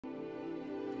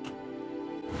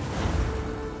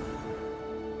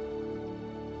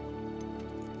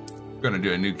Gonna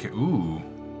do a new ooh.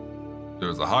 There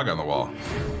was a hog on the wall.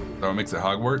 So it makes it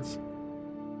Hogwarts.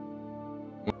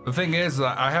 The thing is,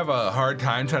 I have a hard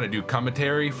time trying to do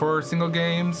commentary for single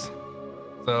games.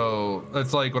 So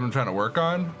that's like what I'm trying to work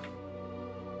on.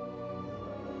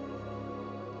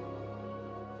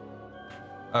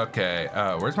 Okay,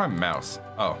 where's my mouse?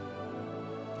 Oh.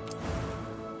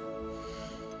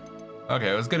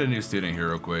 Okay, let's get a new student here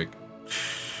real quick.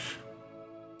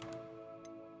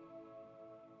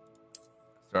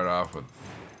 Start off with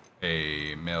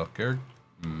a male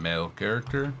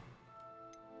character.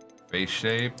 Face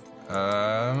shape.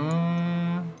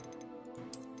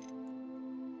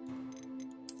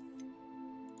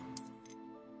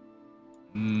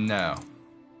 No.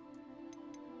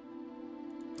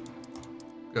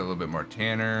 Get a little bit more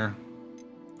tanner.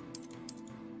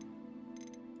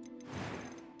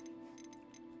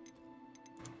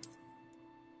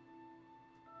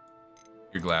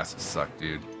 Your glasses suck,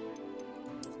 dude.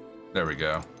 There we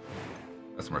go.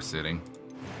 That's more sitting.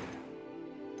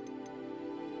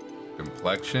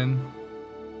 Complexion.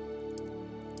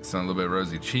 Some little bit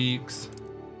rosy cheeks.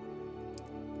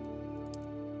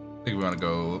 I think we want to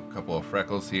go a couple of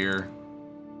freckles here.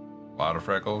 A lot of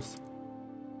freckles.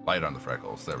 Light on the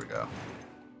freckles. There we go.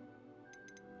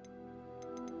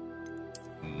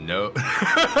 No.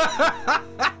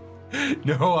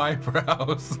 No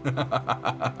eyebrows.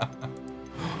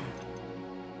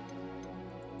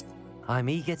 I'm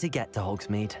eager to get to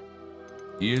Hogsmeade.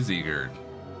 He is eager.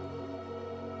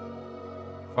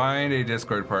 Find a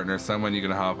Discord partner, someone you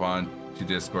can hop on to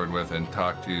Discord with and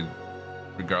talk to,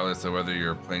 regardless of whether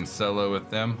you're playing solo with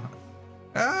them.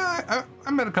 I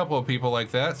met a couple of people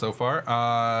like that so far.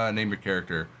 Name your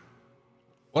character.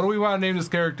 What do we want to name this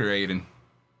character, Aiden?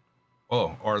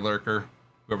 Oh, or Lurker,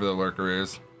 whoever the Lurker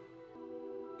is.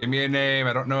 Give me a name.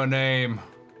 I don't know a name.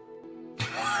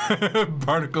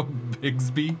 Barnacle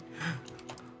Biggsby.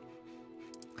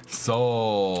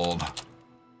 Sold.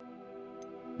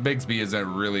 Biggsby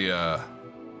isn't really a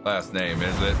last name,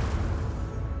 is it?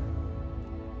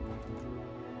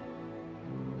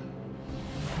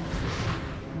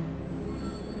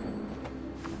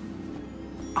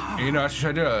 You know, I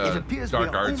should do a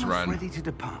dark arts run. Ready to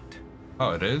depart.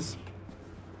 Oh, it is?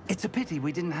 It's a pity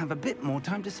we didn't have a bit more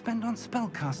time to spend on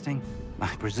spellcasting.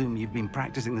 I presume you've been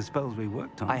practicing the spells we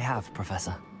worked on. I have,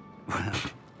 Professor. Well,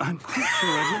 I'm quite sure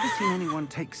I've never seen anyone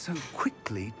take so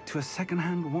quickly to a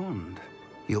second-hand wand.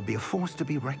 You'll be a force to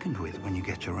be reckoned with when you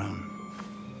get your own.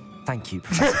 Thank you,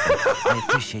 Professor. I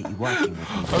appreciate you working with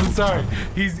me. I'm sorry.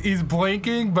 He's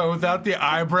blinking, but without the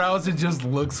eyebrows, it just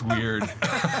looks weird.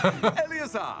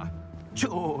 Eleazar!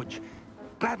 George!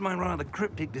 Glad my rather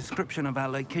cryptic description of our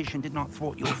location did not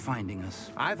thwart your finding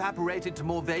us. I've apparated to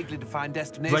more vaguely defined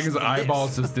It's destinations. like his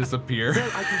eyeballs just disappear. Though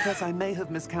I confess I may have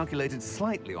miscalculated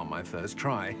slightly on my first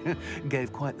try.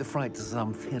 Gave quite the fright to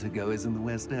some theatergoers in the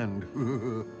West End.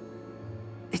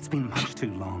 It's been much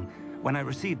too long. When I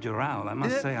received your owl, I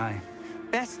must say I...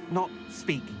 Best not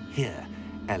speak here,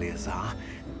 Eleazar.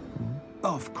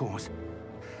 Of course.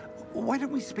 Why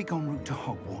don't we speak en route to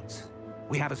Hogwarts?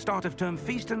 We have a start-of-term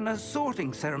feast and a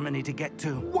sorting ceremony to get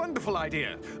to. Wonderful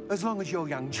idea. As long as your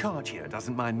young charge here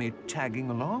doesn't mind me tagging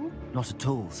along. Not at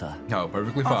all, sir. No,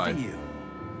 perfectly After fine. you.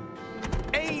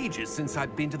 Ages since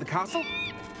I'd been to the castle.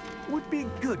 Would be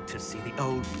good to see the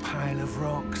old pile of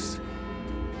rocks.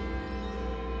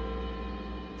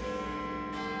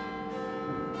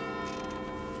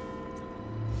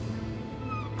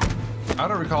 I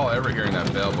don't recall ever hearing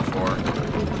that bell before.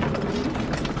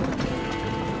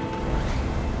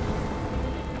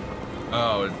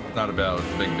 Oh, it's not a bell,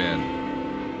 it's a Big Ben.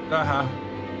 Haha.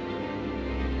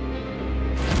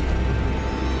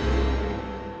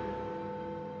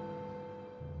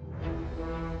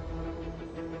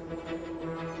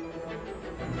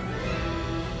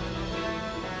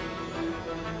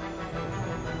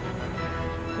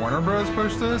 Warner Bros.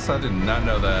 Pushed this? I did not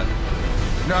know that.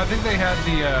 No, I think they had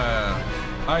the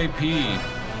IP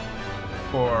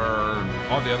for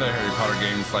all the other Harry Potter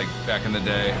games like back in the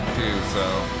day too,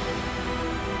 so.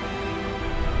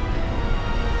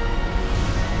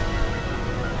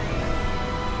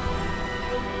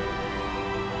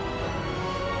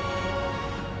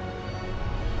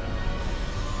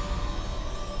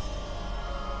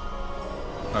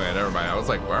 Okay, never mind. I was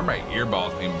like, why are my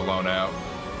earballs being blown out?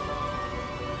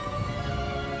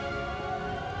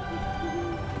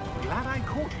 Glad I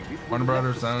caught you. Warner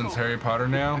Brothers owns Harry Potter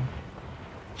now.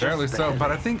 Apparently so,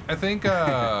 but I think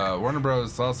Warner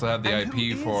Bros. Also had the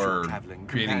IP for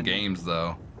creating games,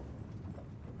 though.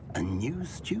 A new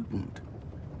student.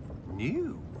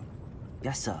 New?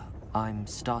 Yes, sir. I'm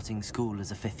starting school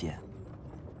as a 5th year.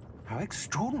 How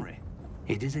extraordinary.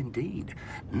 It is indeed.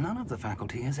 None of the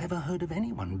faculty has ever heard of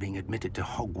anyone being admitted to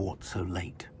Hogwarts so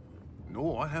late.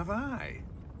 Nor have I.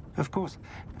 Of course,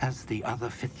 as the other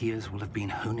fifth years will have been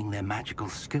honing their magical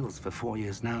skills for 4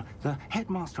 years now, the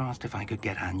headmaster asked if I could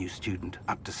get our new student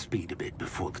up to speed a bit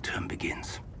before the term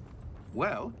begins.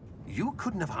 Well, you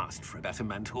couldn't have asked for a better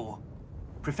mentor.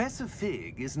 Professor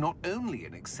Fig is not only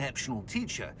an exceptional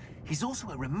teacher, he's also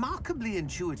a remarkably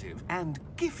intuitive and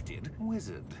gifted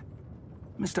wizard.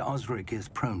 Mr. Osric is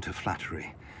prone to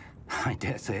flattery. I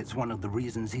dare say it's one of the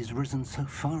reasons he's risen so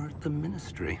far at the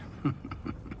Ministry.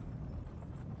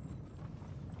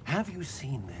 Have you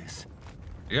seen this?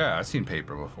 Yeah, I've seen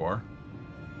paper before.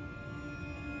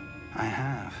 I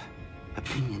have.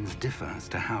 Opinions differ as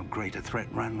to how great a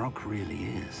threat Ranrock really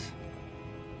is.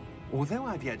 Although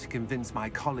I've yet to convince my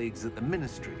colleagues at the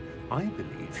Ministry, I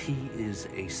believe he is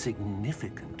a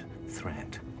significant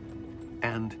threat.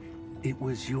 And it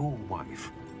was your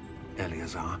wife,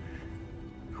 Eleazar,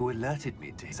 who alerted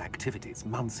me to his activities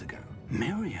months ago.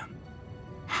 Miriam?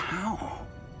 How?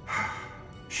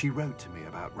 She wrote to me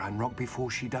about Ranrock before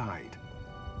she died,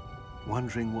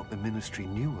 wondering what the Ministry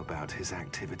knew about his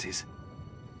activities.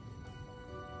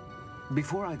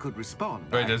 Before I could respond,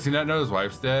 Wait, does he not know his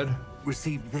wife's dead?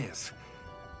 Received this.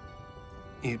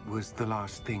 It was the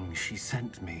last thing she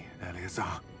sent me,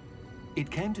 Eleazar. It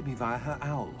came to me via her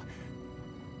owl,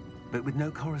 but with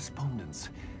no correspondence.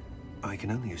 I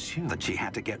can only assume That she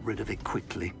had to get rid of it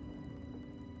quickly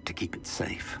to keep it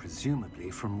safe. presumably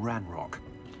from Ranrock.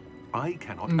 I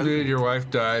cannot Dude, open your it. wife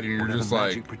died and you're Whatever just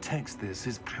magic like, protects this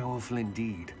is powerful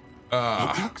indeed.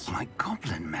 It looks like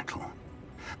goblin metal.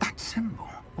 That symbol.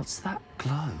 What's that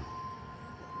glow?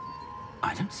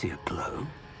 I don't see a glow.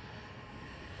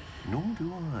 Nor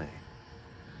do I.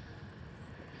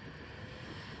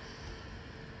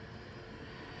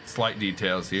 slight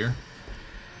details here.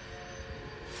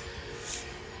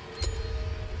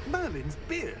 Merlin's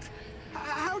beard.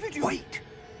 How did you... Wait!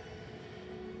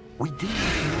 We did.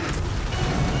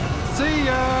 See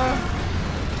ya!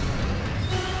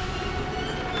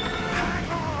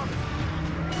 Hang on!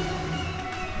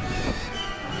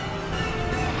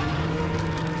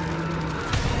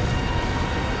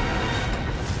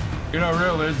 You know,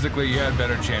 realistically, you had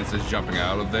better chances jumping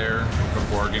out of there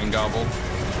before getting gobbled.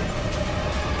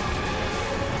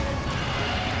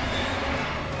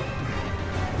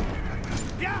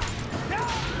 Yeah! Yeah!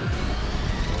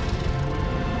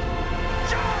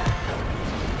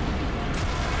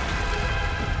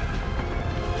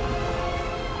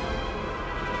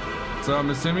 So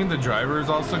I'm assuming the driver has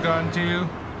also gotten to you?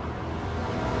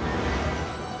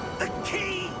 The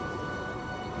key!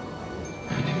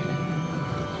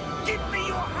 Give me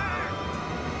your hand!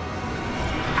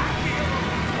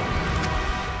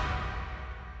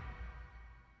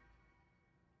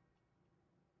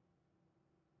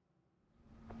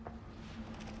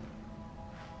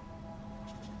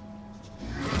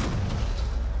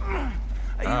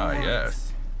 Ah,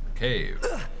 yes. Cave.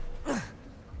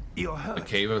 You're The hurt.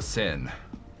 Cave of Sin.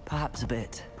 Perhaps a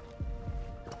bit.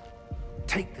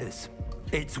 Take this.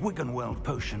 It's Wiggenweld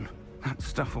potion. That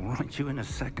stuff will right you in a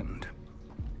second.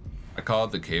 I call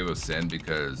it the Cave of Sin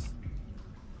because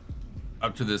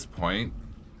up to this point,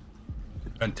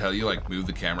 until you like move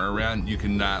the camera around, you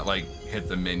cannot like hit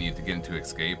the menu to get into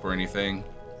escape or anything.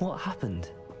 What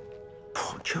happened?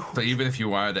 Poor George. So even if you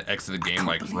wanted to exit the game can't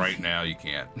like believe right it. now, you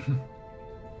can't.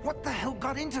 What the hell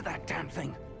got into that damn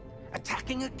thing?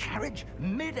 Attacking a carriage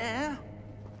mid-air?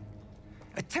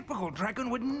 A typical dragon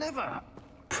would never.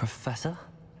 Professor?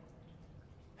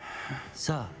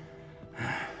 Sir,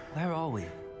 where are we?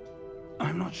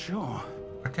 I'm not sure.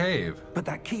 A cave. But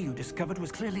that key you discovered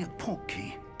was clearly a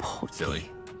portkey. Portkey.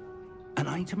 Silly. An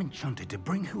item enchanted to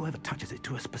bring whoever touches it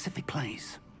to a specific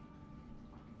place.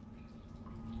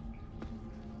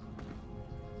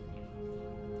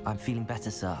 I'm feeling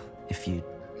better, sir, if you'd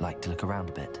like to look around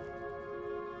a bit.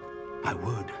 I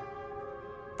would.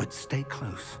 But stay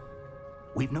close.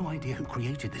 We've no idea who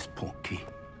created this portkey.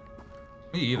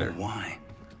 Me either. Or why.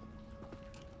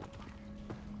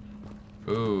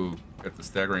 Ooh, got the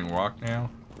staggering walk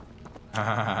now. Ha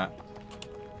ha ha.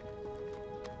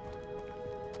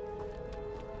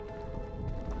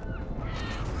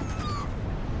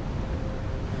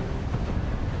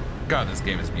 God, this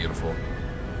game is beautiful.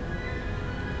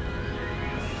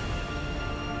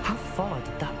 How far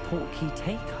did that portkey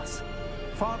take us?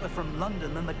 Farther from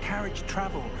London than the carriage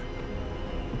traveled.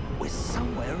 We're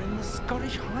somewhere in the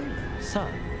Scottish Highlands.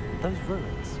 Sir, those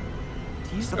ruins.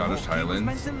 Do you Scottish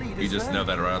Highlands? You just know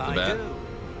that right off the bat? do.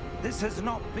 This has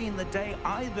not been the day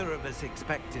either of us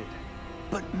expected.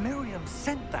 But Miriam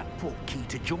sent that portkey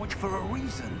to George for a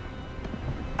reason.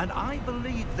 And I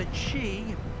believe that she,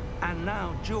 and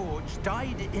now George,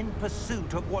 died in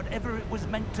pursuit of whatever it was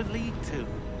meant to lead to.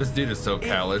 This dude is so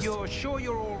callous. If you're sure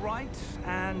you're all right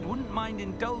and wouldn't mind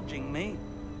indulging me,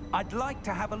 I'd like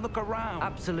to have a look around.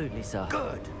 Absolutely, sir.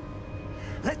 Good.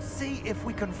 Let's see if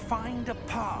we can find a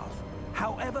path,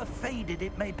 however faded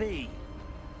it may be.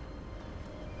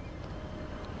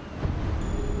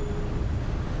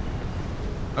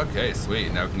 Okay,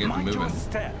 sweet. Now we can get Mind moving. your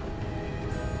step.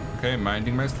 Okay,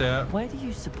 minding my step. Where do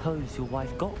you suppose your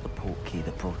wife got the portkey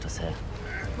that brought us here?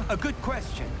 A good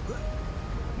question.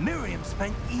 Miriam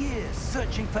spent years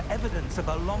searching for evidence of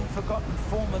a long-forgotten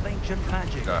form of ancient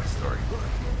magic. Story.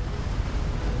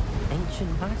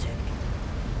 Ancient magic?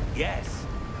 Yes,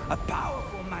 a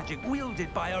powerful magic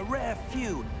wielded by a rare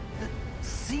few that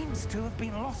seems to have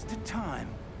been lost to time.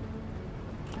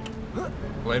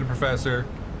 Later, Professor.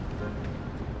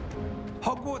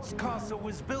 Hogwarts Castle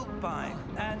was built by,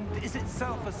 and is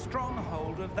itself a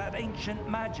stronghold of that ancient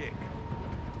magic.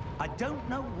 I don't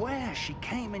know where she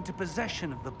came into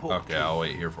possession of the portkey. Okay, I'll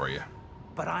wait here for you.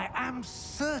 But I am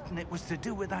certain it was to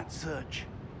do with that search.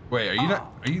 Wait, are you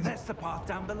not? Are you? That's the path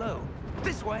down below.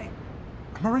 This way.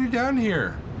 I'm already down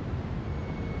here.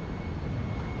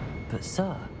 But,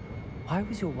 sir, why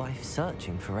was your wife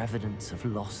searching for evidence of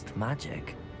lost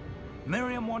magic?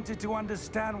 Miriam wanted to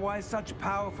understand why such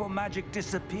powerful magic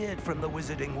disappeared from the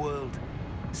wizarding world.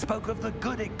 Spoke of the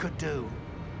good it could do.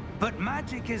 But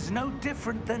magic is no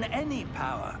different than any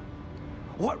power.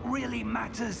 What really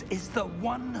matters is the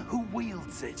one who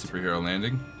wields it. Superhero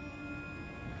landing.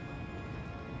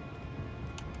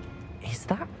 Is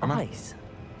that Come on. ice?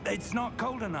 It's not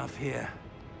cold enough here.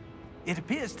 It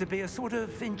appears to be a sort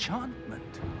of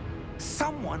enchantment.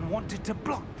 Someone wanted to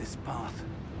block this path.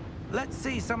 Let's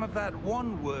see some of that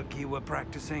wand work you were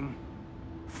practicing.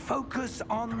 Focus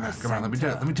on the center. Come on, let me do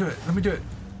it. Let me do it. Let me do it.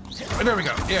 Oh, there we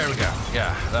go. There we go.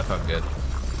 Yeah, that felt good.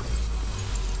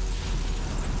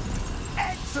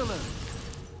 Excellent.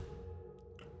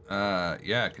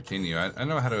 Yeah, continue. I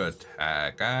know how to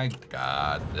attack. I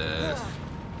got this.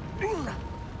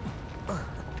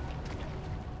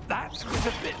 That was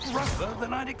a bit rougher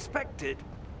than I'd expected.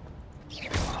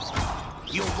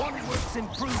 Your wand work's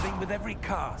improving with every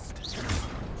cast.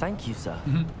 Thank you, sir.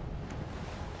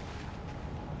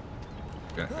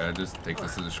 Can I just take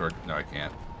this as a short? No, I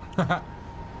can't. I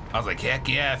was like, heck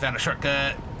yeah, I found a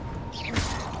shortcut.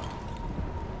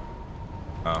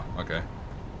 Oh, okay.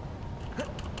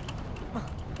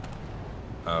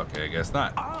 Okay, I guess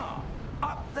not. Ah,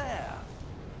 up there.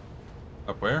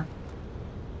 Up where?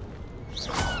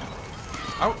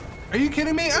 Oh, are you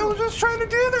kidding me? I was just trying to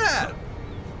do that.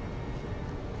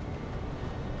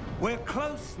 We're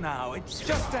close now. It's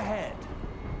just ahead.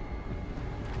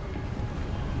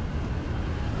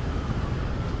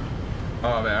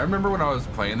 Oh man, I remember when I was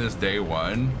playing this day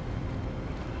one.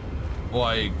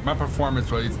 Like, my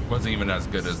performance wasn't even as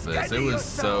good as this. Steady It was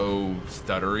so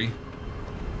stuttery.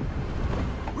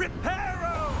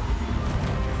 Reparo!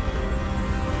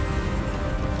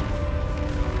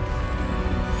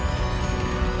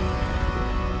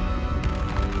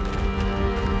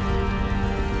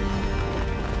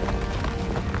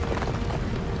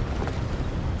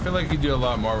 I feel like you do a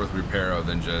lot more with Reparo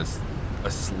than just a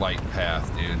slight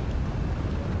path, dude.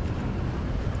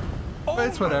 But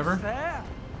it's whatever. Almost there.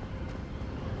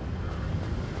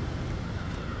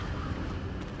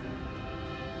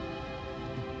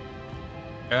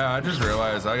 Yeah, I just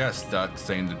realized I got stuck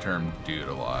saying the term dude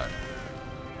a lot.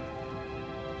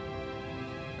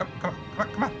 Come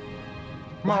on.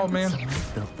 Come on, old man. Someone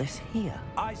built this here.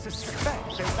 I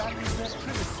suspect they value their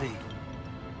privacy.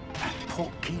 That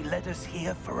portkey led us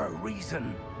here for a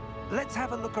reason. Let's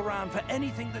have a look around for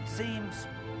anything that seems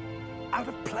out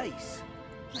of place.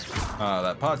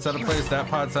 That pot's out of place, that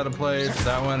pot's out of place,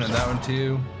 that one and that one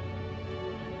too.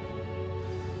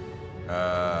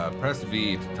 Press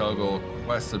V to toggle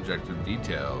quest objective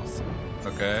details.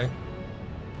 Okay.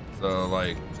 So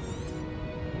like,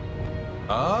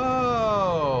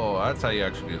 oh, that's how you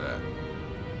actually do that.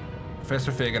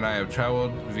 Professor Fig and I have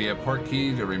traveled via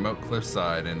portkey to remote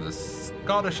cliffside in the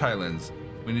Scottish Highlands.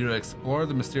 We need to explore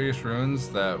the mysterious ruins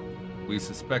that we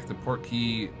suspect the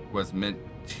portkey was meant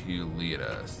to lead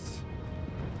us.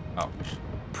 Oh.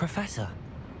 Professor,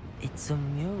 it's a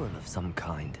mural of some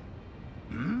kind.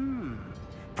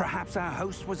 Perhaps our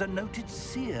host was a noted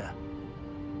seer.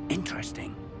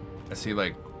 Interesting. I see,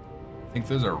 like, I think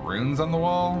those are runes on the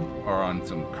wall or on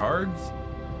some cards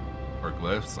or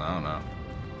glyphs. I don't know.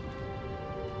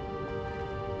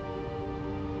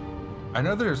 I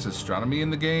know there's astronomy in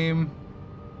the game.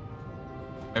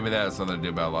 Maybe that has something to do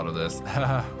about a lot of this.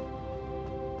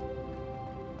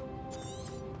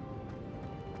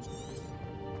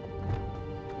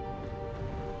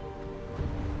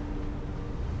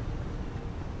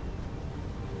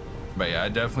 But yeah, I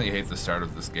definitely hate the start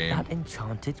of this game. That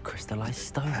enchanted crystallized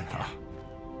stone again.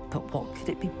 But what could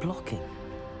it be blocking?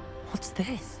 What's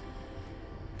this?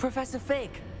 Professor Fig!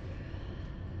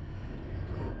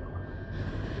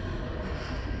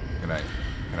 Can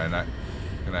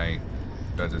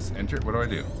I just enter? What do I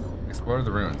do? Explore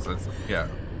the ruins. Yeah.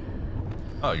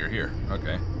 Oh, you're here.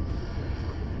 Okay.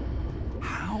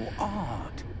 How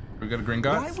odd. We go to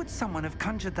Gringotts? Why would someone have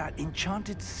conjured that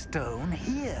enchanted stone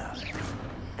here?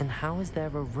 And how is there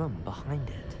a room behind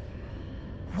it?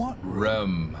 What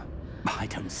room? I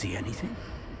don't see anything.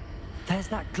 There's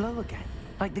that glow again,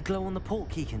 like the glow on the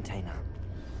portkey container.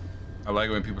 I like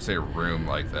it when people say room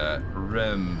like that.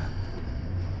 Room.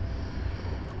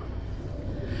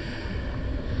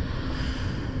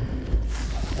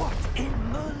 What in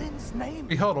Merlin's name?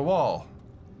 Behold a wall.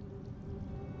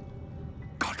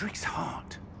 Godric's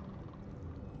heart.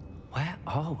 Where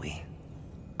are we?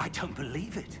 I don't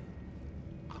believe it.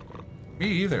 Me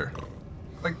either.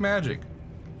 Like magic.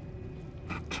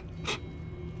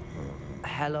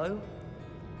 Hello?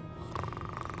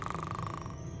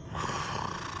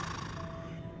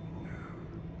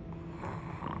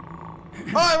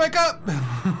 Oh, wake up!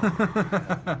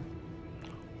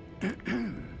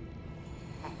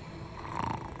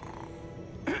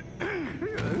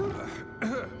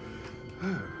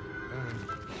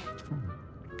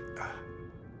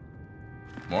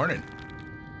 Morning.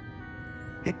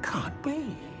 It can't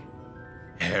be.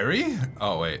 Harry?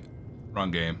 Oh, wait.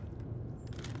 Wrong game.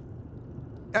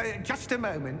 Just a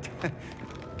moment.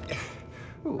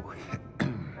 Ooh.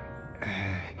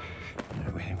 Where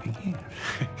do we begin?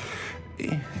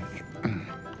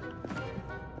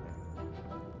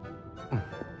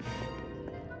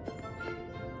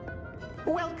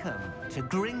 Welcome to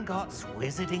Gringotts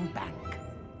Wizarding Bank.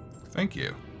 Thank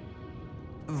you.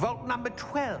 Vault number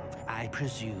 12, I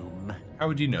presume. How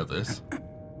would you know this?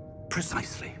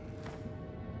 Precisely.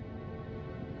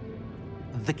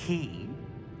 The key?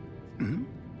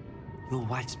 Your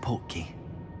wife's portkey.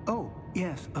 Oh,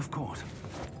 yes, of course.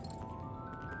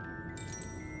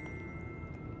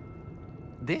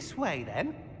 This way,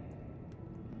 then.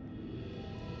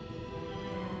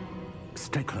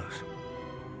 Stay close.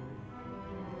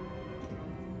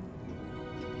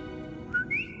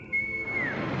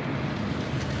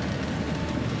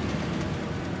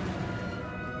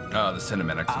 Oh, the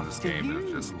cinematics in this After game you. are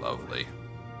just lovely.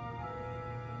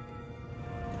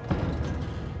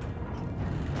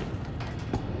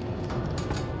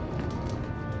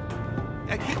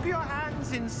 Keep your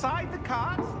hands inside the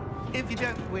cart if you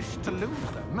don't wish to lose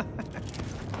them.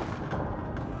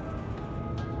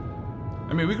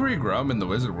 I mean, we can regrow them in the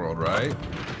wizard world, right?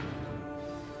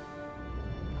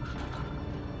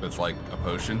 It's like a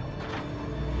potion.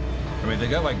 I mean, they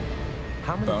got like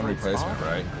How many bone vaults replacement, are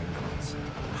there right? in Gringotts?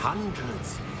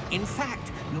 Hundreds. In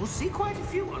fact, you'll see quite a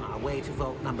few on our way to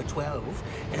vault number 12.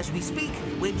 As we speak,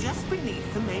 we're just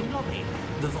beneath the main lobby.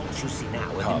 The vaults you see now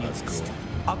are Oh, the that's newest. cool.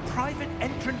 Are private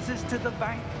entrances to the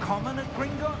bank common at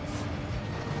Gringotts?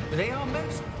 They are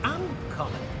most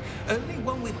uncommon. Only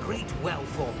one with great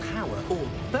wealth or power, or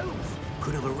both,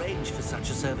 could have arranged for such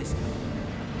a service.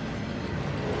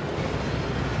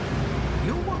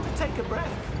 You'll want to take a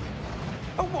breath.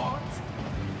 A what?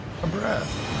 A breath.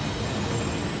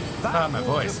 That my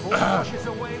voice. waterfall washes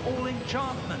away all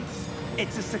enchantments.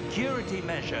 It's a security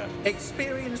measure.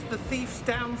 Experienced the thief's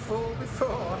downfall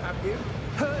before, have you?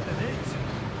 Heard of it?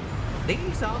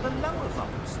 These are the lower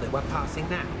vaults that we're passing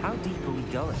now. How deep are we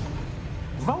going?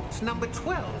 Vault number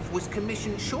 12 was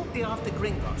commissioned shortly after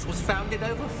Gringotts was founded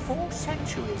over 4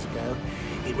 centuries ago.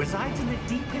 It resides in the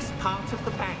deepest part of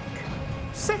the bank.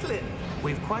 Settle in.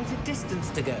 We've quite a distance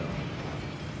to go.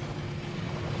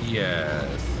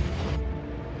 Yes.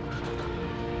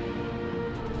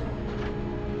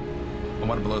 I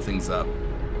want to blow things up.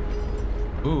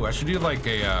 Ooh, I should do like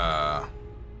a, yeah,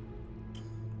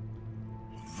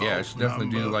 I should definitely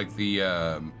do like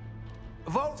the,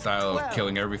 Vault style 12. of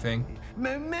killing everything.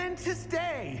 Momentous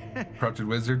day. Corrupted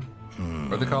wizard.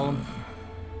 What do they call him?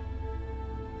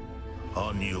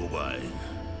 On your way.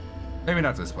 Maybe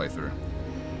not this playthrough.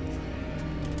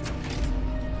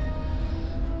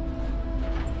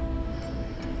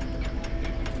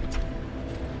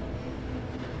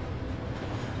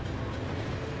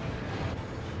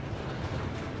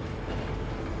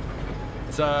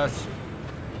 Sus.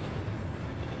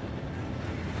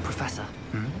 Professor,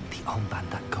 the armband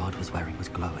that guard was wearing was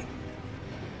glowing.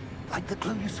 Like the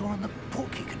glow you saw on the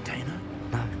portkey container?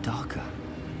 No, darker.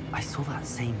 I saw that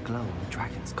same glow on the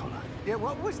dragon's collar. Yeah,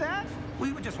 what was that?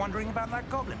 We were just wondering about that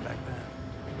goblin back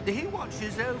there. He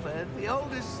watches over the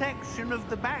oldest section of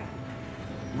the bank.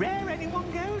 Rare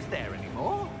anyone goes there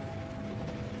anymore.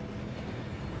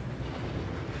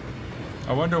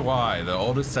 I wonder why. The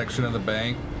oldest section of the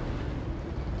bank.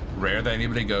 Rare that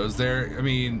anybody goes there. I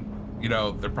mean, you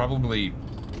know, they're probably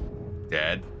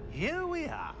dead. Here we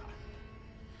are.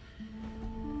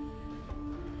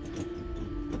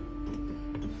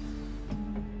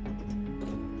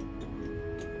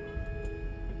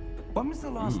 When was the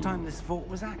last time this vault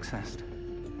was accessed?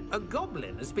 A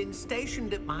goblin has been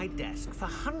stationed at my desk for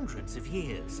hundreds of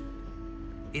years.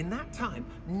 In that time,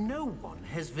 no one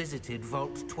has visited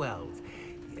Vault 12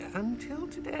 until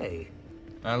today.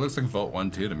 It looks like Vault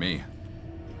 1 too to me.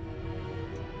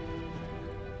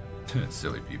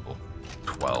 Silly people.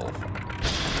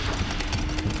 12.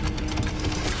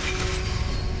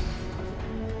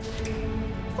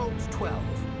 Vault 12.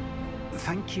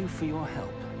 Thank you for your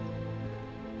help.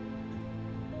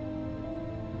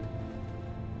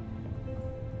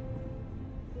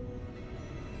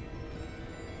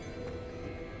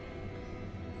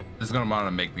 This is gonna want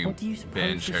to make me What do you suppose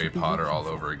binge we Harry should be Potter looking all for?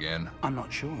 over again. I'm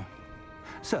not sure.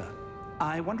 Sir,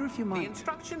 I wonder if you The might...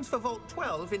 instructions for Vault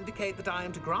 12 indicate that I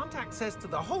am to grant access to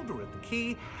the holder of the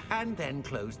key and then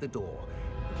close the door.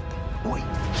 Wait.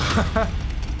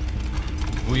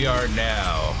 We are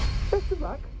now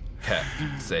kept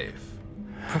safe.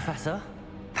 Professor?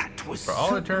 That was For all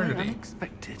certainly eternity.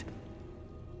 unexpected.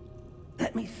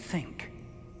 Let me think.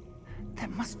 There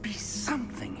must be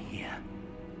something here.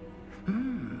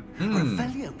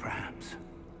 Revelio, perhaps.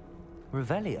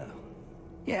 Revelio?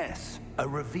 Yes, a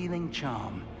revealing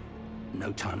charm.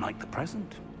 No time like the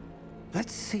present.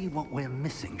 Let's see what we're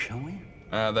missing, shall we?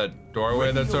 That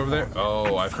doorway that's over there?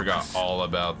 Oh, I forgot all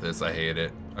about this. I hate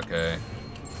it. Okay.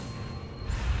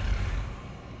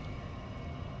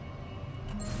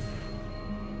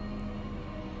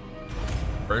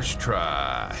 First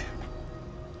try.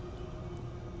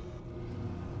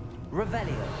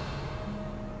 Revelio.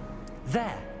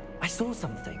 There, I saw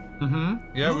something.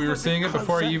 Yeah, we Move were a seeing bit it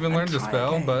before you closer even and learned the try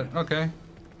spell, again. but okay.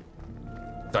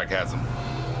 Sarcasm.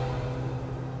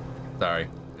 Sorry,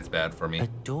 it's bad for me. A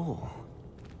door.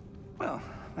 Well,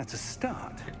 that's a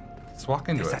start. Let's walk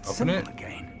into There's it. that Open symbol it.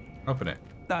 again. Open it.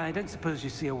 I don't suppose you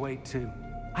see a way to...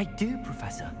 I do,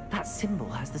 Professor. That symbol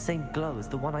has the same glow as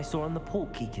the one I saw on the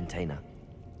portkey container.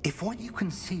 If what you can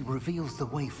see reveals the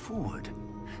way forward,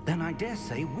 then I dare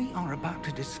say we are about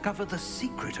to discover the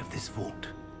secret of this vault.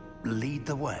 Lead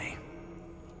the way.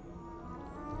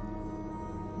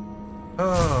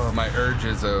 Oh, my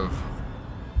urges of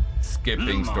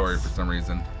skipping Lumos. story for some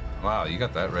reason. Wow, you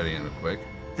got that ready in quick.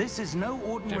 This is no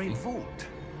ordinary Jiffy. vault.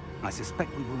 I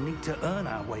suspect we will need to earn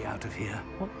our way out of here.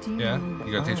 What do you Yeah? mean?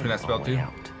 You gonna teach me that earn spell our too? way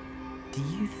out? Do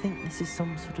you think this is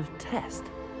some sort of test?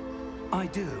 I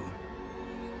do.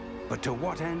 But to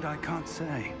what end, I can't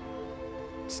say.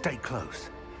 Stay close.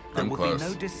 There I'm will close. be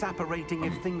no disapparating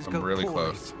if things I'm go really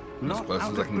poorly. close. I'm as Not close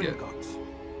out as I of can get. Gringotts.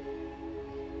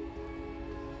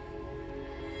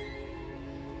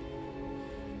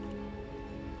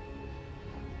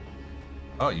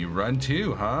 Oh, you run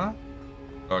too, huh?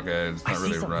 Okay, it's I not see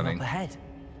really something running. up ahead.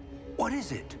 What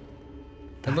is it?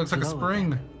 It looks like a glow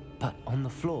spring. again, but on the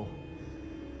floor.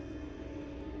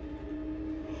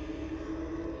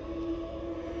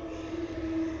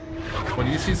 When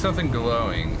you see something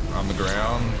glowing on the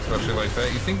ground, especially like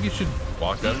that, you think you should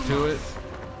walk up to it?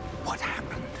 What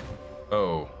happened?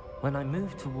 Oh, When I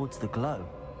moved towards the glow,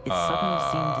 it suddenly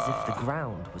seemed as if the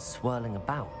ground was swirling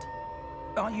about.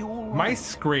 Are you all right? my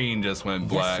screen just went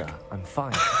black. Yes, sir, I'm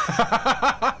fine.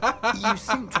 You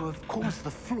seem to have caused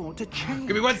the floor to change.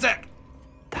 Give me 1 sec.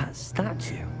 That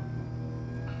statue.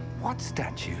 What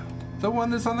statue? The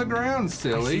one that's on the ground, I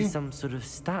silly. see some sort of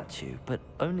statue, but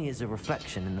only as a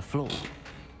reflection in the floor.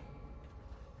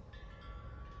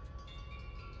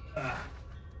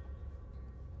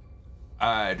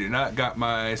 I do not got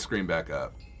my screen back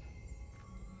up.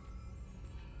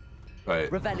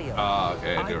 But Revelio.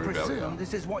 okay, I I do presume Revelio.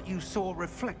 this is what you saw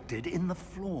reflected in the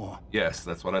floor. Yes,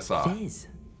 that's what I saw. It is.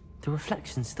 The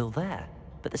reflection's still there,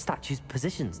 but the statue's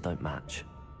positions don't match.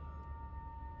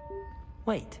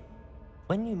 Wait.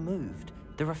 When you moved,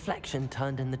 the reflection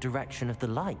turned in the direction of the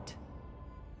light.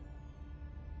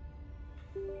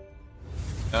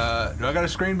 Do I got a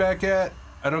screen back yet?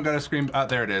 I don't got a screen. Ah,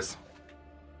 there it is.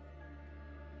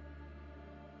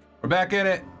 We're back in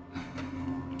it.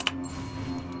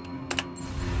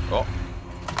 Oh.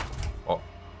 Oh.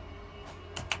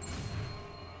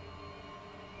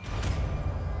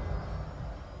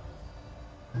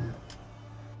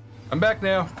 I'm back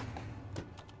now.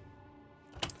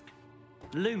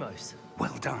 Lumos.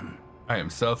 Well done. I am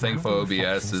so thankful Now the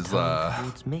OBS reflection's is turning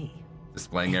towards me.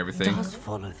 displaying It everything. does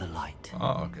follow the light.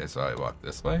 Oh, okay, so I walk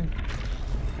this way.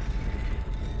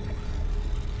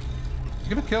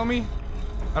 You gonna kill me?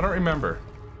 I don't remember.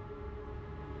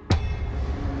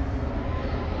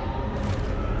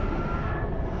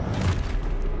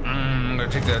 I'm gonna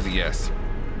take that as a yes.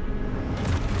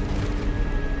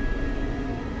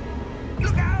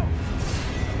 Look out!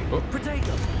 Oh.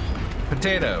 Potato.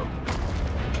 Potato.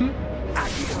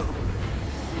 Accio!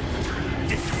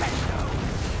 Descendo!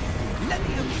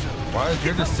 Levioso! Why is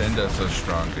your Descendo so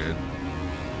strong, dude?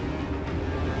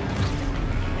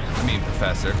 I mean,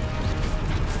 Professor.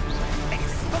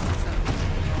 Exposo!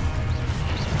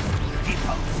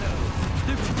 Deposo!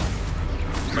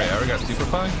 Wait, I already got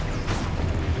Stupefy?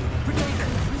 Potato.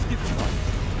 Stupefy.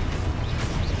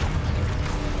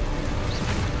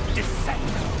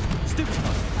 Descendo! Stupefy.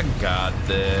 I got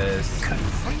this.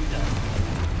 Confrido!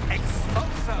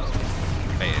 Exposo!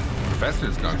 Man,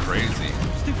 Professor's gone crazy.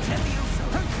 Levioso!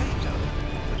 Profido!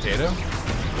 Potato?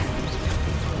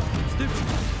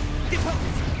 Stupefy.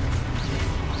 Deposo!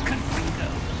 Confrido!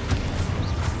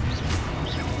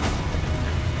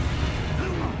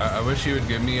 I wish he would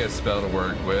give me a spell to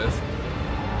work with.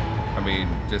 I mean,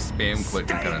 just spam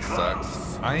clicking kind of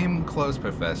sucks. I am close,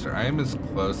 Professor. I am as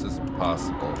close as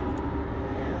possible.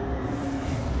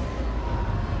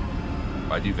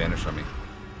 Why'd you vanish on me?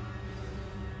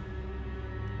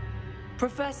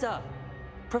 Professor!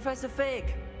 Professor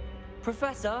Fig!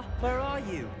 Professor, where are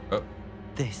you? Oh,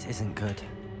 This isn't good.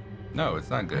 no, it's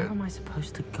not Where good. am I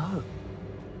supposed to go?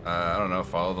 I don't know,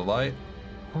 follow the light?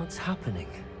 What's happening?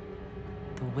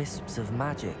 The wisps of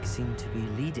magic seem to be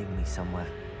leading me somewhere.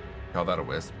 Call that a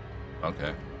wisp.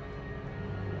 Okay.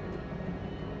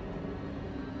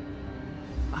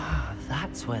 Ah,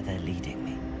 that's where they're leading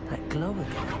me. That glow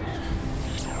again.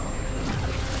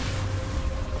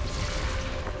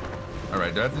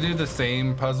 Alright, do I have to do the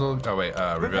same puzzle? Oh wait,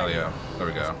 Revelio. There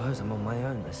we I go. suppose I'm on my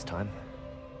own this time.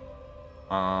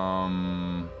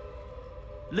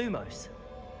 Lumos.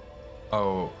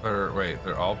 Oh, wait,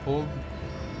 they're all pulled?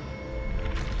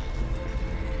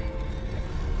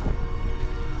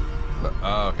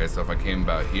 Oh, okay, so if I came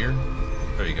about here,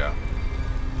 there you go.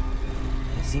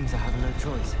 It seems I have no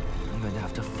choice. I'm going to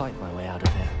have to fight my way out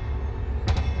of here.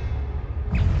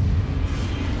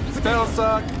 Spell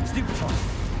suck! Stupefy.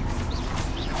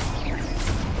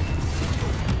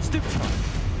 Stupefy.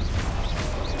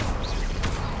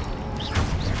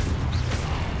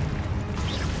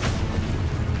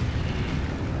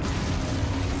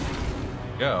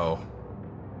 Go.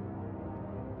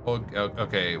 Well,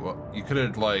 okay, well, you could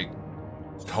have, like,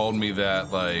 told me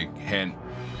that, like, hint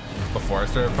before I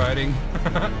started fighting.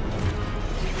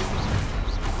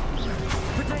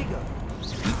 Potato.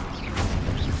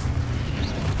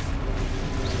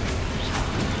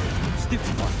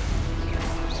 Stupefy.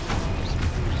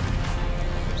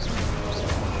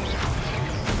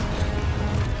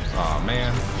 Aw,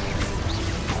 man.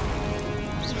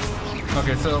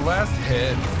 Okay, so the last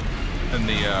hit in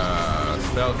the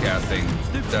spell casting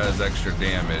does extra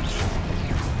damage.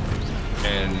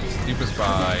 And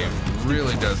Stupefy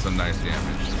really does some nice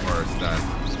damage. Or stun.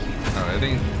 Oh, I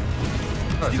think.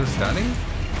 Oh, is it stunning?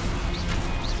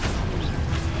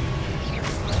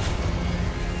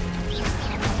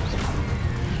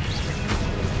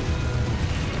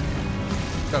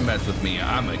 Don't mess with me.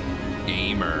 I'm a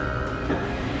gamer.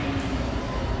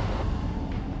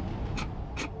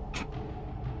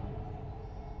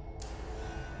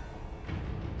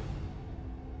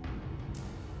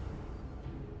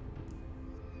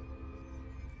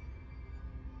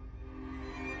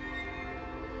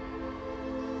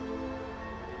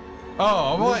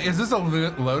 Oh, I'm like, is this a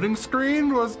loading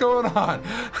screen? What's going on?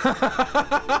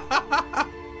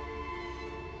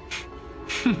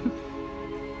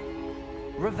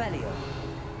 Revelio.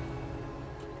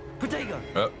 Potato.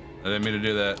 Oh, I didn't mean to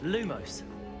do that. Lumos.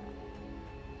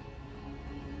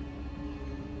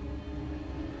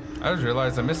 I just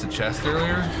realized I missed a chest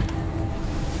earlier.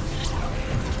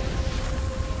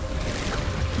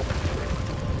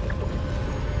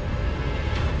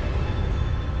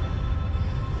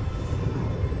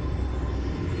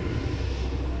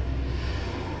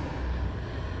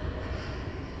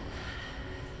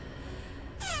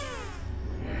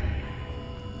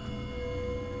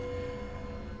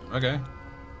 Okay,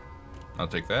 I'll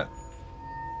take that.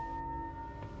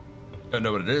 Don't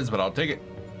know what it is, but I'll take it.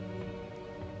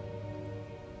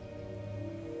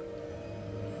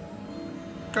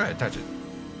 Go ahead, touch it.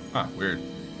 Huh, weird.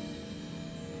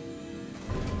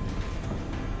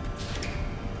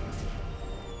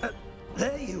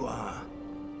 There you are.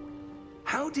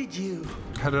 How did you...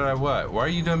 How did I what? Why are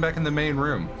you doing back in the main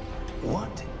room?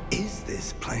 What is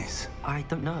this place? I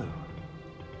don't know.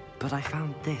 But I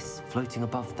found this floating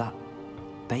above that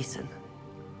basin.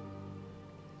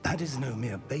 That is no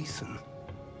mere basin.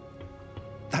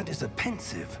 That is a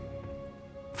pensive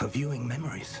for viewing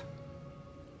memories.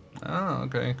 Oh,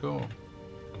 okay, cool.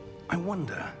 I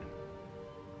wonder.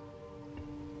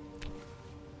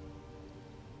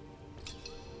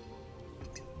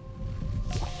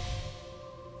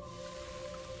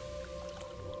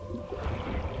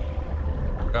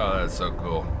 Oh, that's so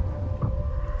cool.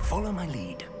 Follow my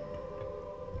lead.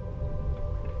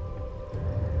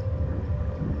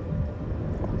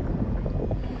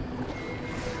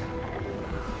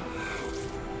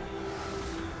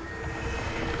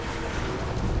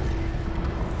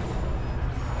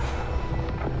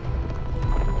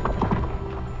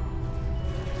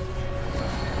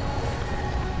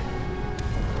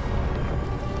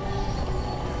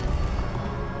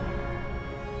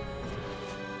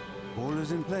 All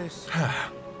is in place.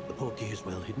 The portkey is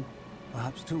well hidden.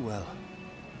 Perhaps too well.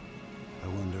 I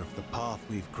wonder if the path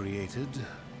we've created...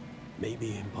 May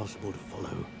be impossible to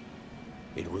follow.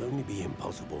 It will only be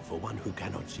impossible for one who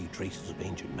cannot see traces of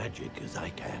ancient magic as I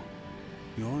can.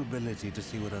 Your ability to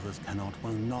see what others cannot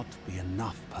will not be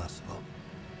enough, Percival.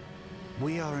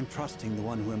 We are entrusting the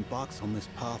one who embarks on this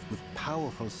path with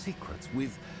powerful secrets,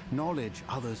 with knowledge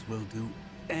others will do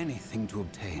anything to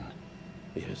obtain.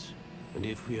 Yes, and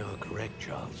if we are correct,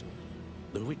 Charles,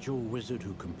 the witch or wizard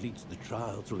who completes the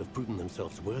trials will have proven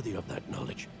themselves worthy of that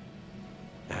knowledge,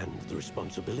 and the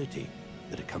responsibility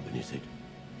that accompanies it.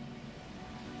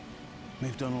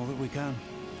 We've done all that we can.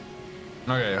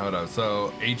 Okay, hold on.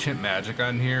 So, ancient magic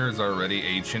on here is already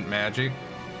ancient magic.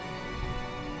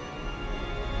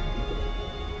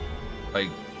 Like,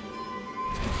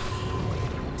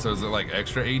 so is it like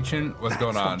extra ancient? What's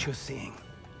going on? That's what you're seeing.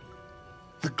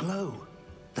 The glow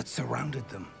that surrounded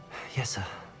them. Yes, sir.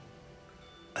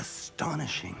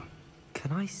 Astonishing.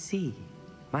 Can I see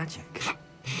magic?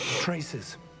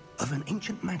 Traces of an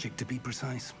ancient magic, to be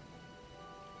precise.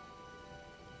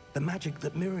 The magic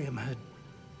that Miriam had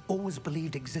always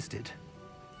believed existed,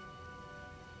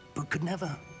 but could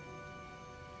never.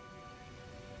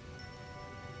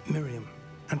 Miriam,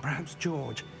 and perhaps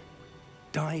George,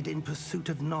 died in pursuit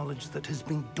of knowledge that has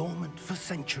been dormant for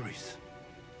centuries.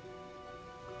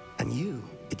 And you,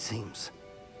 it seems,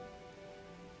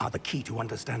 are the key to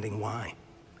understanding why.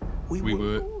 We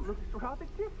would. Looks rather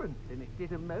different than it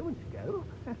did a moment ago.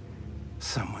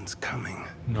 Someone's coming.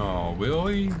 No,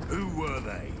 Willie. Who were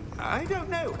they? I don't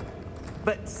know.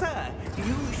 But, sir,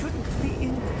 you shouldn't be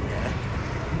in here.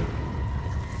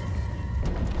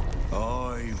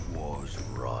 I was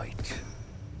right.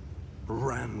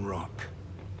 Ranrock.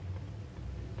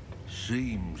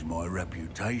 Seems my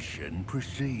reputation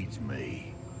precedes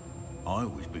me. I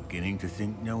was beginning to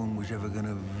think no one was ever going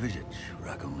to visit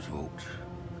Rackham's vault.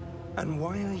 And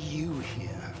why are you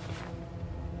here?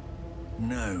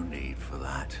 No need for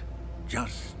that.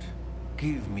 Just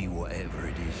give me whatever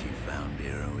it is you found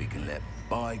here and we can let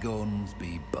bygones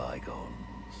be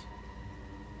bygones.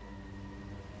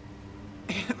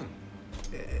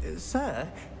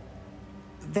 Sir,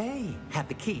 they have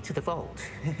the key to the vault.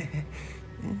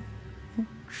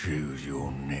 Choose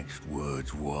your next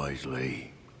words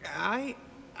wisely. I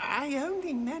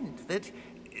only meant that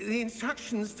the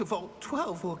instructions to Vault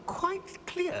 12 were quite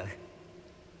clear.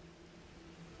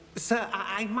 Sir,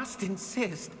 I must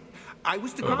insist. I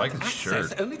was to grant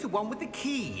access only to one with the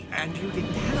key, and you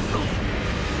didn't have.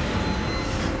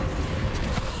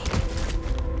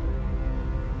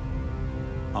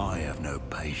 I have no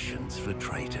patience for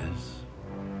traitors.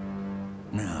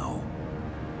 Now,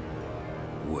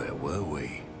 where were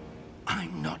we?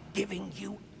 I'm not giving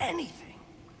you anything.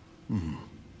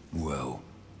 Well,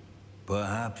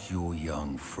 perhaps your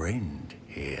young friend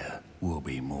here will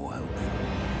be more helpful.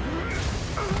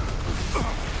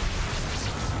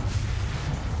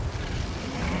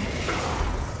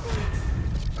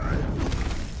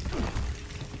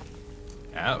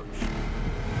 Ouch.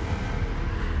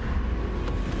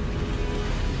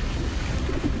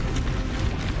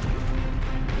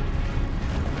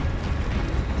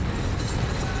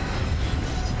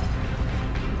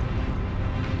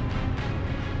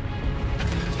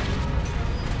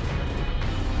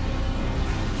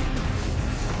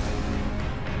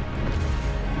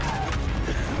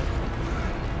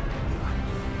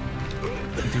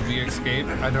 Did we escape?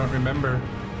 I don't remember.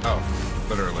 Oh,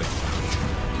 literally.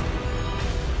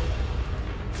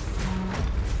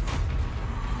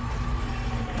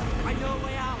 I know a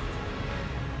way out.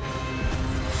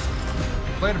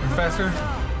 Later, Professor.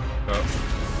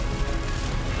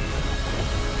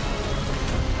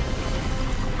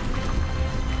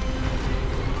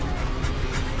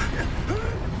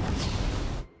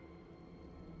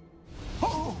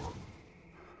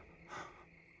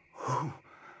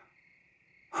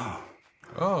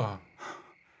 Oh.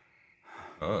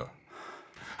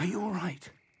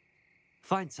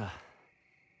 Fine, sir.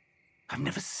 I've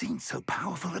never seen so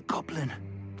powerful a goblin.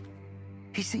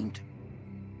 He seemed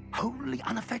wholly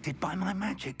unaffected by my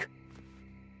magic.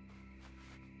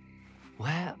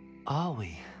 Where are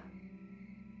we?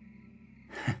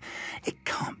 It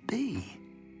can't be.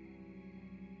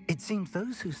 It seems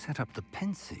those who set up the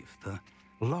pensive, the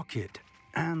locket,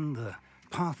 and the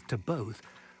path to both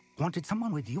wanted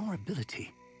someone with your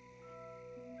ability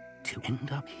to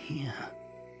end up here.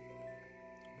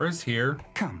 Where's here?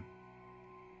 Come.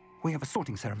 We have a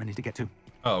sorting ceremony to get to.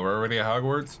 Oh, we're already at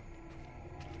Hogwarts?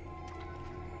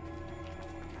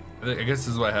 I guess this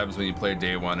is what happens when you play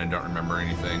day one and don't remember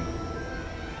anything.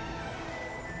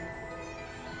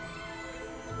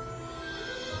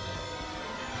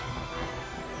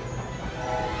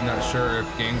 I'm not sure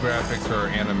if game graphics or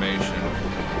animation.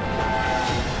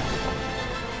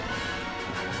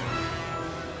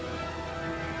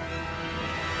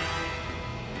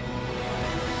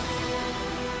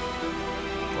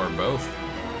 Or both.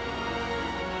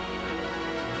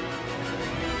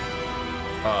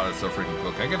 Oh, that's so freaking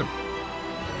cool. Can I get a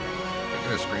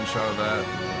screenshot of that?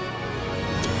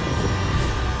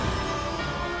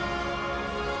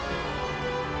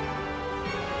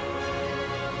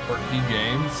 Portkey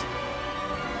Games.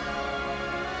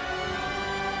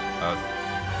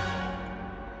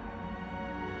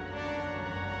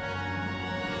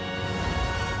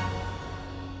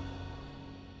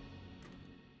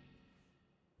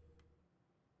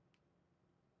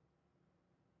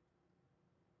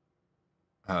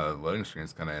 The loading screen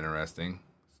is kind of interesting.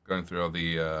 It's going through all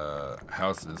the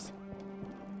houses.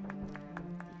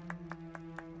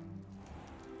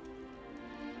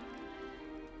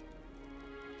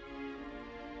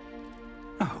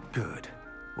 Oh, good.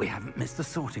 We haven't missed the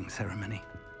sorting ceremony.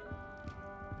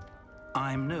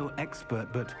 I'm no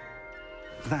expert, but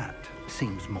that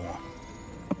seems more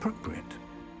appropriate.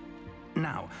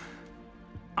 Now,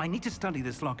 I need to study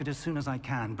this locket as soon as I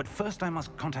can, but first I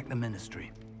must contact the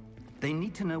Ministry. They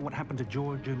need to know what happened to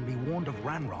George and be warned of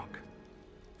Ranrock.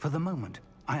 For the moment,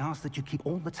 I ask that you keep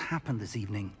all that's happened this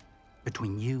evening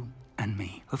between you and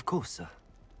me. Of course, sir.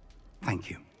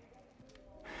 Thank you.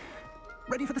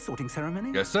 Ready for the sorting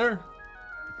ceremony? Yes, sir.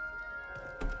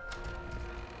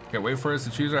 Can't wait for us to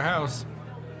choose our house.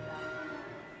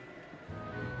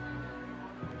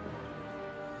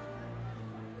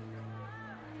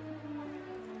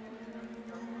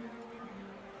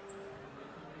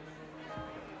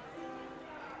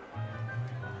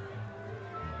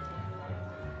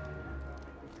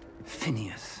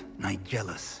 Phineas,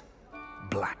 Nigellus,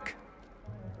 Black.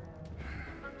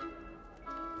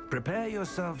 Prepare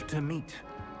yourself to meet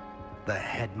the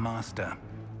headmaster.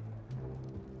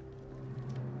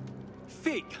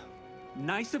 Fig,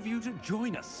 nice of you to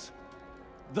join us.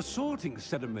 The sorting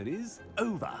ceremony's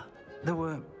over. There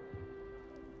were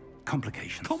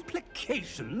complications.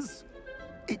 Complications?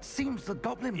 It seems the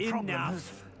goblin problem has...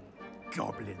 Enough.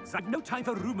 Goblins. I've no time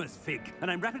for rumors, Fig, and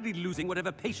I'm rapidly losing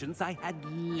whatever patience I had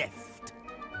left.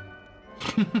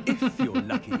 If you're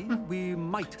lucky, we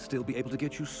might still be able to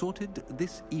get you sorted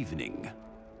this evening.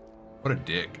 What a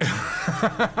dick.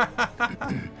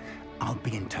 I'll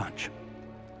be in touch.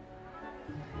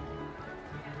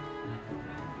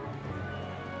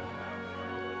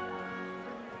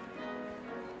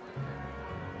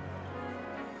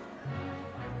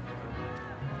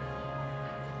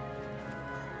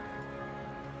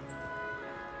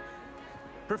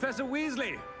 Professor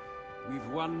Weasley, we've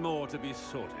one more to be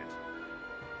sorted.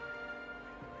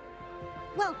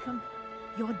 Welcome.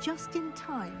 You're just in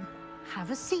time.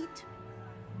 Have a seat.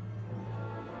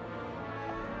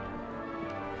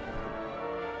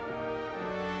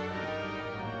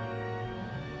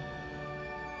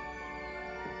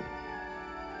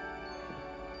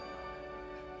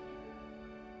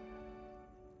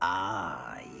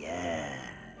 Ah,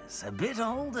 yes. A bit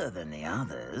older than the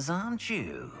others, aren't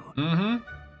you? Mm-hmm.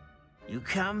 You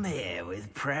come here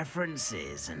with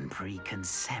preferences and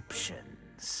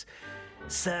preconceptions.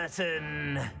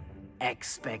 Certain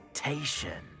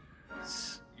expectations.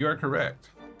 You are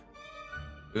correct.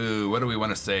 Ooh, what do we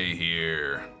want to say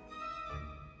here?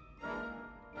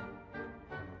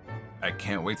 I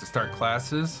can't wait to start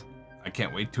classes. I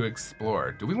can't wait to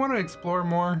explore. Do we want to explore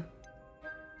more?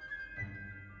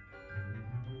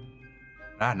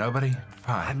 Ah, nobody?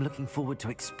 Fine. I'm looking forward to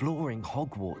exploring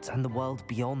Hogwarts and the world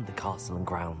beyond the castle and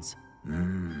grounds.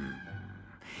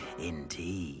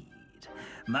 Indeed.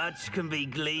 Much can be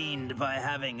gleaned by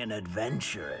having an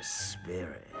adventurous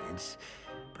spirit,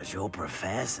 but your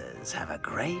professors have a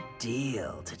great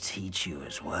deal to teach you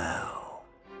as well.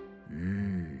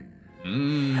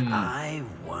 I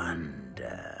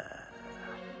wonder...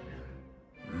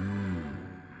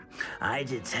 I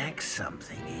detect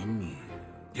something in you.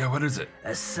 Yeah, what is it?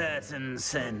 A certain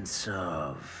sense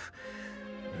of...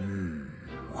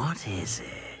 what is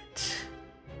it?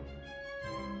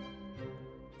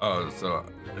 Oh, so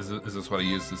is this what I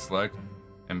use to select?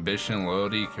 Ambition,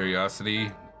 loyalty,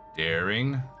 curiosity,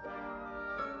 daring?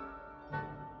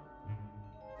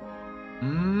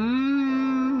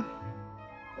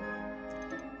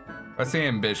 If I say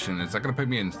ambition, is that gonna put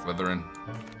me in Slytherin?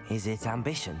 Is it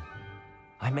ambition?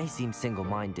 I may seem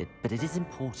single-minded, but it is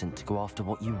important to go after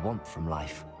what you want from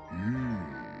life.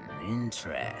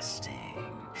 Interesting.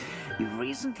 You've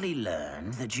recently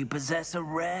learned that you possess a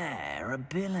rare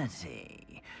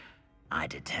ability. I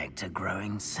detect a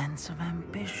growing sense of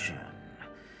ambition,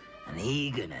 an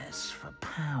eagerness for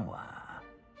power.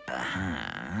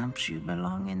 Perhaps you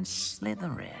belong in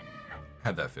Slytherin.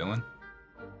 Had that feeling.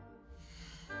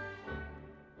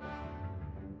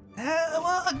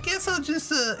 Well, I guess I'll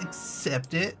just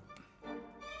accept it.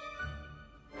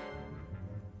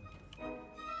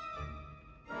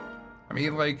 I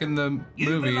mean, like in the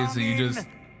movies, you just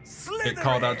get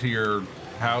called out to your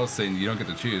house and you don't get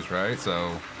to choose, right?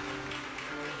 So.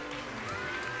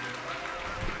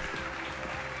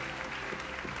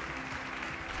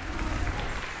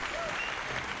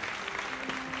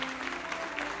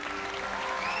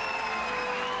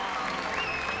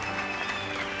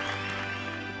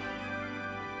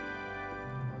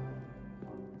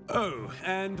 Oh,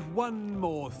 and one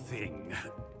more thing.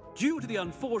 Due to the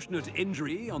unfortunate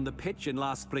injury on the pitch in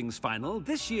last spring's final,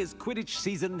 this year's Quidditch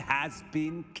season has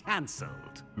been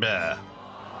cancelled. Bah.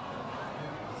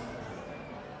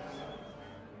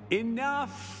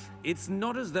 Enough! It's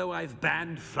not as though I've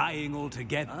banned flying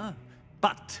altogether.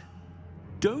 But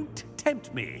don't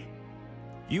tempt me.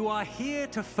 You are here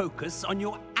to focus on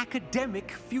your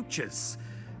academic futures.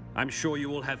 I'm sure you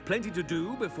will have plenty to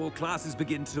do before classes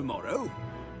begin tomorrow.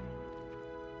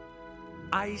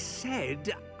 I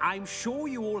said, I'm sure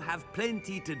you all have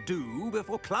plenty to do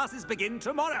before classes begin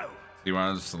tomorrow. Do you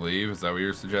want us to leave? Is that what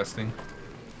you're suggesting?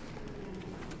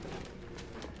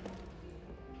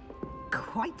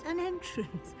 Quite an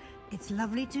entrance. It's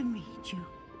lovely to meet you.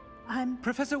 I'm...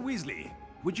 Professor Weasley,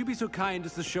 would you be so kind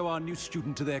as to show our new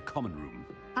student to their common room?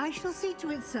 I shall see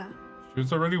to it, sir. She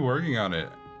was already working on it.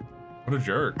 What a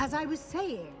jerk. As I was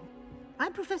saying,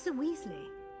 I'm Professor Weasley.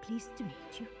 Pleased to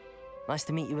meet you. Nice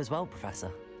to meet you as well,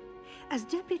 Professor. As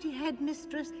Deputy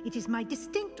Headmistress, it is my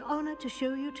distinct honor to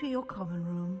show you to your common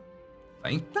room.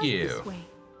 Thank Right you. This way.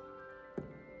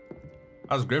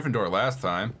 I was Gryffindor last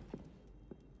time.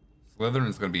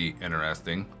 Slytherin's gonna be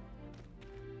interesting.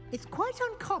 It's quite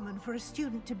uncommon for a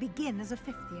student to begin as a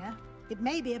fifth year. It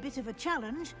may be a bit of a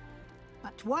challenge,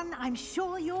 but one I'm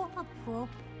sure you're up for.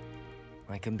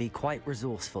 I can be quite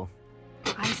resourceful.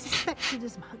 I suspected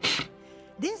as much.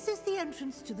 This is the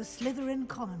entrance to the Slytherin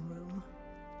common room.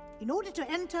 In order to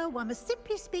enter, one must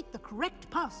simply speak the correct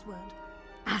password.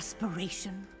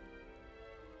 Aspiration.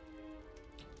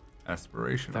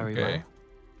 Aspiration, Very okay.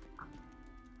 well.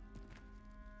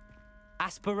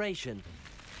 Aspiration.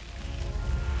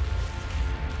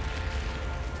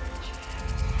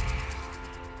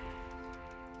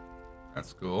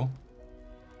 That's cool.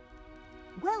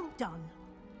 Well done.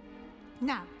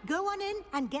 Now, go on in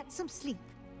and get some sleep.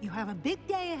 You have a big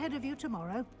day ahead of you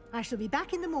tomorrow. I shall be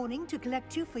back in the morning to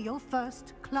collect you for your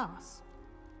first class.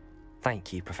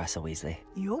 Thank you, Professor Weasley.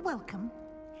 You're welcome.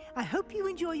 I hope you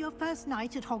enjoy your first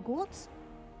night at Hogwarts.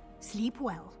 Sleep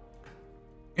well.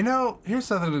 You know, here's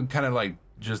something that kind of like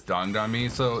just dawned on me.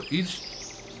 So each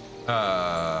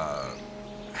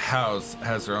house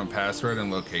has their own password and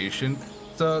location.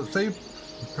 So say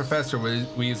Professor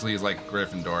Weasley is like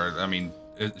Gryffindor. I mean,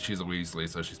 she's a Weasley,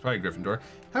 so she's probably Gryffindor.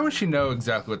 How would she know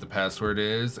exactly what the password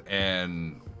is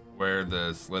and where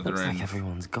the Slytherin Looks like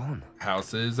everyone's gone.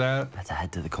 House is at? Better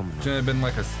head to the common room. Should have been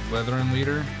like a Slytherin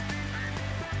leader.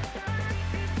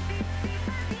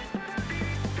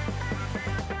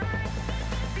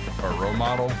 Or a role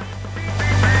model.